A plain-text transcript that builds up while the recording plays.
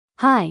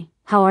Hi,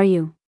 how are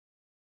you?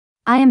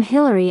 I am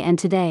Hillary and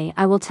today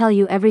I will tell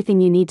you everything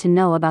you need to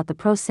know about the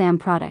ProSam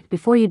product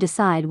before you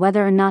decide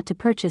whether or not to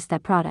purchase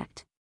that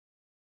product.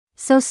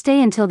 So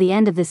stay until the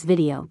end of this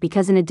video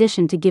because in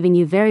addition to giving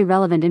you very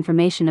relevant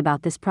information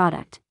about this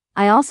product,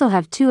 I also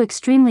have two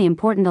extremely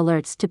important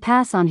alerts to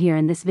pass on here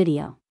in this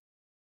video.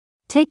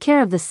 Take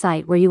care of the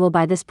site where you will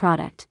buy this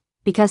product,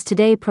 because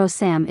today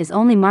ProSam is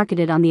only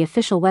marketed on the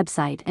official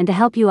website, and to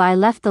help you I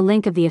left the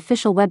link of the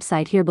official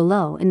website here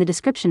below in the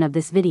description of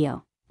this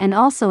video, and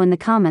also in the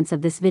comments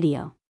of this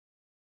video.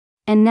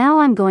 And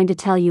now I'm going to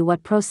tell you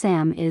what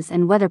ProSam is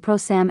and whether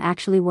ProSam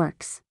actually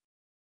works.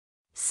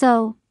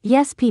 So,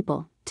 yes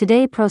people,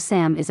 today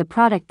ProSam is a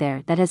product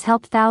there that has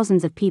helped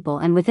thousands of people,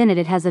 and within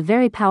it has a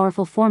very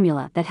powerful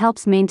formula that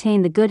helps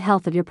maintain the good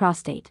health of your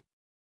prostate.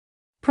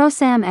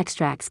 ProSam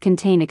extracts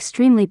contain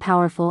extremely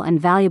powerful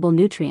and valuable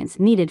nutrients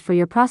needed for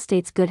your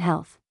prostate's good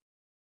health.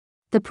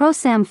 The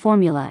ProSam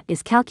formula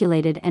is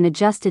calculated and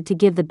adjusted to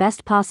give the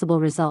best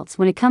possible results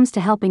when it comes to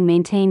helping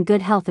maintain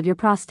good health of your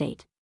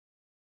prostate.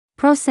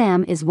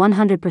 ProSam is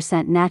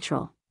 100%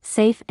 natural,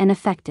 safe and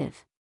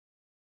effective.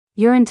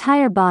 Your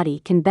entire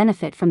body can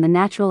benefit from the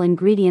natural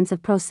ingredients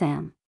of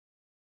ProSam.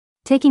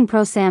 Taking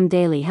ProSam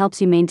daily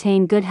helps you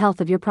maintain good health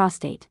of your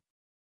prostate.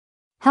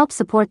 Help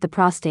support the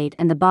prostate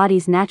and the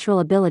body's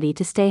natural ability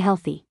to stay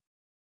healthy.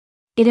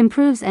 It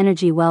improves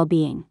energy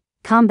well-being,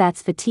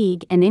 combats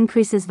fatigue and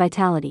increases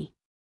vitality.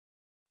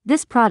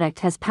 This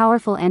product has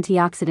powerful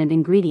antioxidant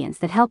ingredients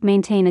that help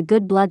maintain a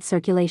good blood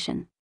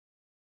circulation.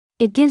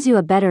 It gives you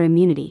a better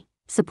immunity,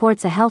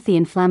 supports a healthy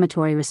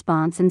inflammatory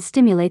response and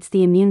stimulates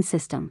the immune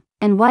system.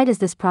 And why does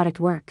this product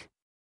work?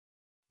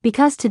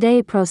 Because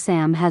today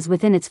ProSam has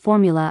within its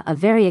formula a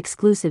very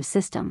exclusive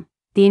system.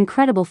 The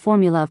incredible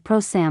formula of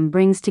ProSam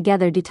brings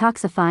together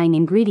detoxifying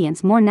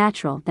ingredients more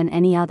natural than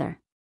any other.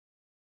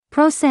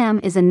 ProSam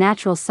is a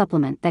natural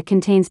supplement that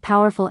contains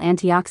powerful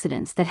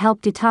antioxidants that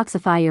help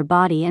detoxify your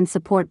body and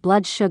support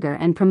blood sugar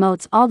and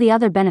promotes all the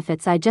other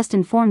benefits I just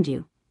informed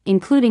you,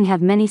 including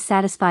have many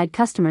satisfied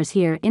customers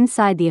here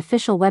inside the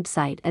official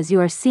website as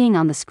you are seeing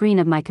on the screen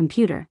of my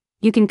computer.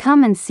 You can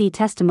come and see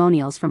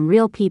testimonials from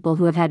real people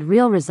who have had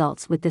real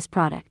results with this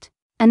product.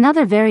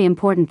 Another very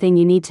important thing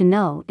you need to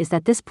know is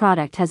that this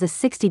product has a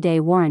 60-day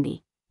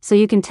warranty, so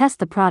you can test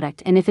the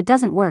product, and if it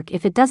doesn't work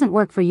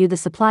for you, the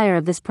supplier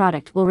of this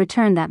product will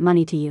return that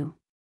money to you.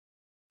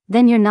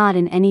 Then you're not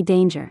in any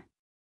danger.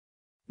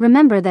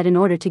 Remember that in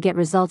order to get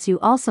results you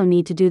also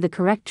need to do the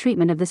correct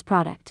treatment of this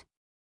product.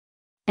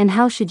 And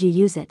how should you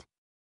use it?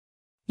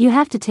 You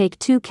have to take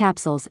 2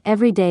 capsules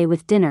every day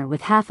with dinner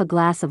with half a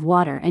glass of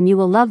water, and you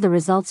will love the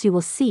results you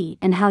will see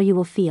and how you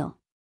will feel.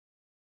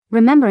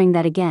 Remembering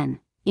that again,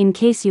 in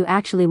case you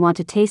actually want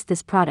to taste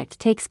this product,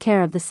 takes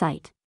care of the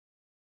site.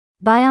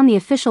 Buy on the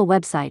official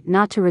website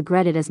not to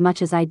regret it as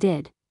much as I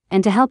did,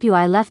 and to help you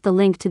I left the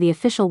link to the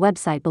official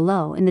website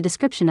below in the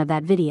description of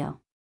that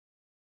video.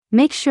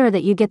 Make sure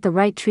that you get the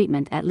right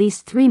treatment at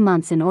least 3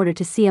 months in order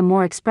to see a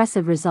more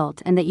expressive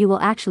result and that you will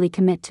actually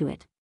commit to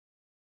it.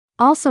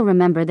 Also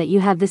remember that you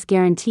have this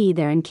guarantee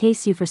there in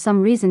case you for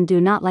some reason do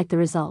not like the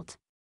result.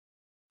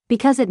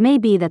 Because it may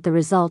be that the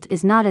result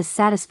is not as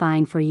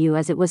satisfying for you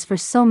as it was for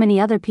so many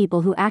other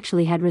people who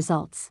actually had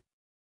results.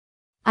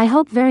 I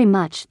hope very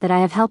much that I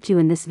have helped you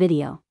in this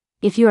video.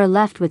 If you are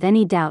left with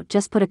any doubt,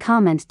 just put a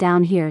comment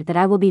down here that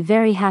I will be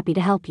very happy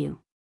to help you.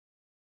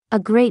 A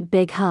great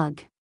big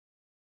hug.